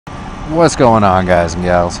What's going on, guys and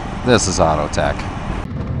gals? This is Auto Tech.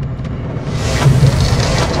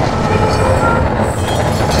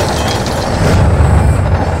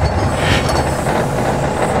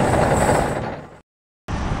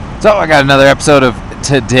 So I got another episode of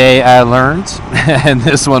Today I Learned, and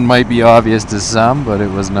this one might be obvious to some, but it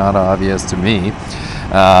was not obvious to me.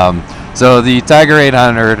 So the Tiger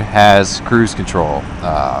 800 has cruise control.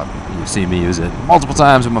 You've seen me use it multiple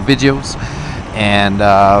times in my videos, and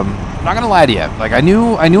I'm not gonna lie to you. Like I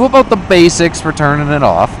knew about the basics for turning it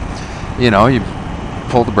off. You know, you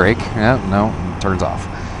pull the brake. Yeah, no, it turns off.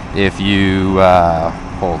 If you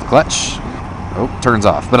hold the clutch, oh, turns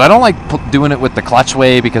off. But I don't like doing it with the clutch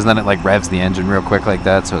way because then it like revs the engine real quick like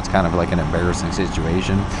that. So it's kind of like an embarrassing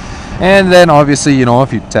situation. And then obviously, you know,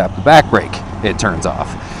 if you tap the back brake, it turns off.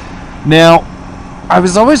 Now, I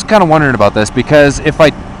was always kind of wondering about this because if I,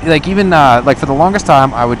 like even, like for the longest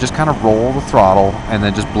time, I would just kind of roll the throttle and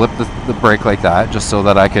then just blip the brake like that just so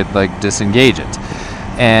that I could like disengage it.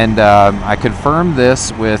 And I confirmed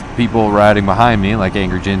this with people riding behind me, like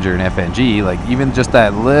Angry Ginger and FNG, like even just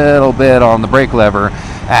that little bit on the brake lever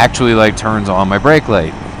actually like turns on my brake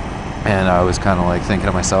light. And I was kind of like thinking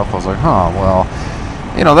to myself, I was like, huh, well,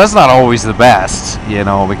 you know, that's not always the best, you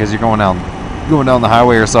know, because you're going down the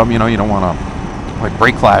highway or something, you know, you don't want to like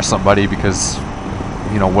brake flash somebody because,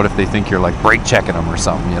 you know, what if they think you're like brake checking them or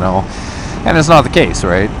something, you know? And it's not the case,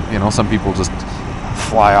 right? You know, some people just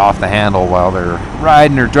fly off the handle while they're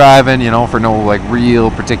riding or driving, you know, for no like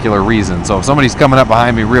real particular reason. So if somebody's coming up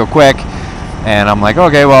behind me real quick and I'm like,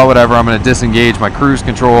 okay, well, whatever, I'm going to disengage my cruise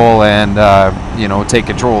control and, you know, take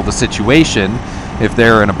control of the situation. If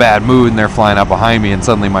they're in a bad mood and they're flying up behind me and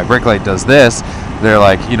suddenly my brake light does this, they're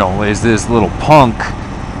like, you know, is this little punk,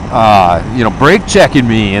 you know, brake checking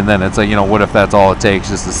me? And then it's like, you know, what if that's all it takes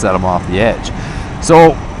just to set them off the edge? So,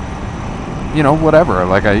 you know, whatever.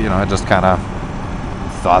 Like I just kind of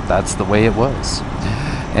thought that's the way it was.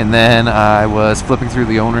 And then I was flipping through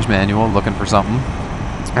the owner's manual looking for something,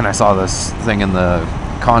 and I saw this thing in the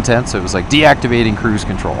contents. It was like deactivating cruise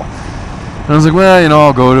control. And I was like, well, you know,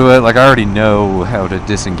 I'll go to it. Like I already know how to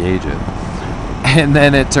disengage it. And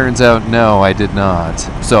then it turns out, no, I did not.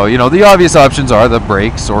 So, you know, the obvious options are the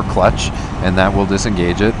brakes or clutch, and that will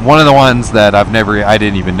disengage it. One of the ones that I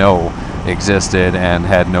didn't even know existed and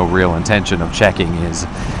had no real intention of checking is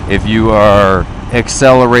if you are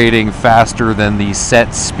accelerating faster than the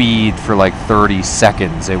set speed for like 30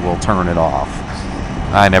 seconds, it will turn it off.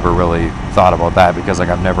 I never really thought about that because like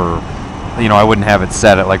I've never, you know, I wouldn't have it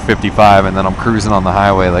set at like 55 and then I'm cruising on the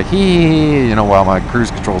highway like, you know, while my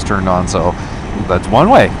cruise control's turned on. So that's one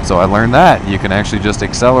way. So I learned that you can actually just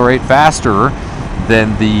accelerate faster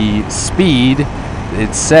than the speed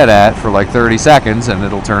it's set at for like 30 seconds and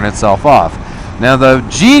it'll turn itself off. Now the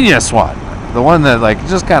genius one, the one that like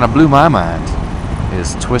just kind of blew my mind,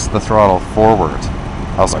 is twist the throttle forward.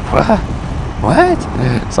 I was like, what?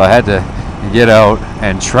 So I had to get out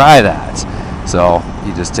and try that. So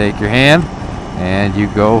you just take your hand and you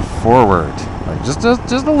go forward. Like just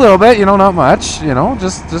a little bit, you know, not much, you know,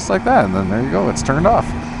 just like that, and then there you go, it's turned off.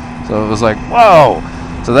 So it was like, whoa.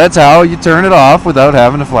 So that's how you turn it off without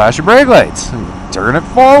having to flash your brake lights. Turn it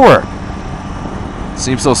forward.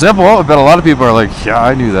 Seems so simple. I bet a lot of people are like, yeah,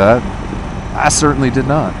 I knew that. I certainly did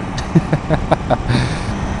not.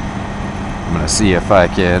 I'm gonna see if I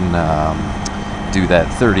can do that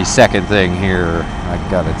 30-second thing here. I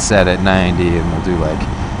got it set at 90, and we'll do like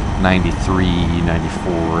 93,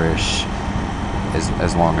 94-ish.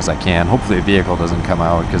 As long as I can. Hopefully the vehicle doesn't come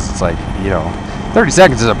out because it's like, you know, 30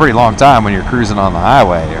 seconds is a pretty long time when you're cruising on the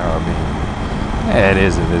highway. I mean, it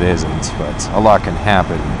isn't, but a lot can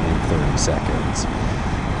happen in 30 seconds.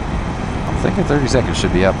 I'm thinking 30 seconds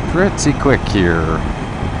should be up pretty quick here,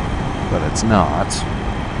 but it's not.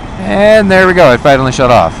 And there we go, it finally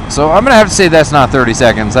shut off. So I'm gonna have to say that's not 30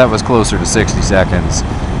 seconds, that was closer to 60 seconds.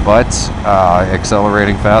 But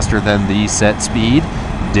accelerating faster than the set speed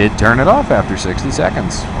did turn it off after 60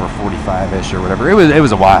 seconds or 45-ish or whatever. It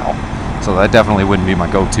was a while, so that definitely wouldn't be my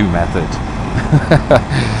go-to method.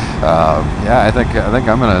 Yeah, I think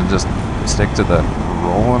I'm gonna just stick to the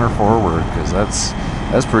rolling her forward because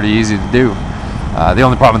that's pretty easy to do. The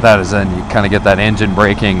only problem with that is then you kind of get that engine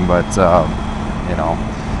braking, but you know,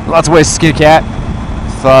 lots of ways to skin a cat.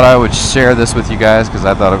 Thought I would share this with you guys because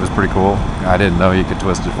I thought it was pretty cool. I didn't know you could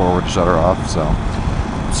twist it forward to shut her off, so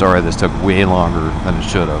sorry this took way longer than it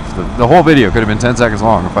should have. The whole video could have been 10 seconds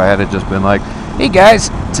long if I had it just been like, hey guys,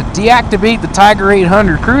 to deactivate the Tiger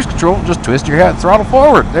 800 cruise control, just twist your head, throttle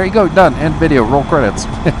forward. There you go, done. End video, roll credits.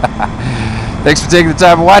 Thanks for taking the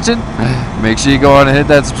time and watching. Make sure you go on and hit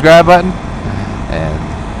that subscribe button. And,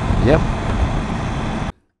 yep.